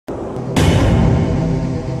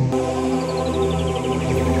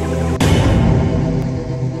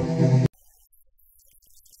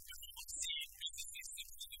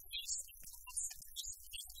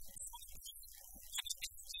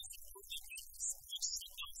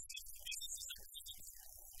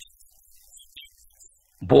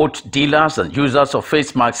Both dealers and users of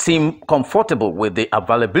face masks seem comfortable with the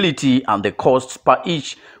availability and the costs per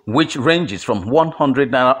each, which ranges from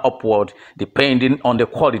 100 naira upward depending on the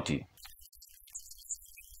quality.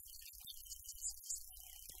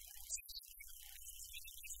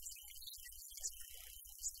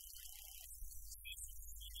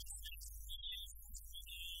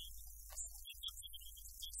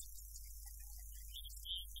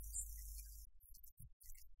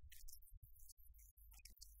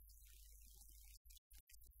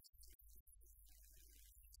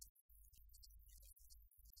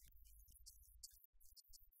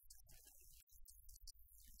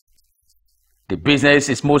 The business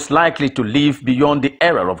is most likely to live beyond the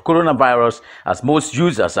era of coronavirus, as most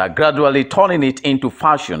users are gradually turning it into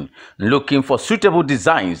fashion, looking for suitable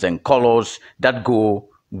designs and colors that go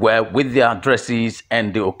well with their dresses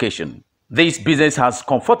and the occasion. This business has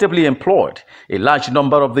comfortably employed a large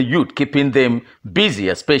number of the youth, keeping them busy,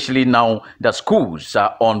 especially now that schools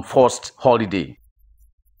are on forced holiday.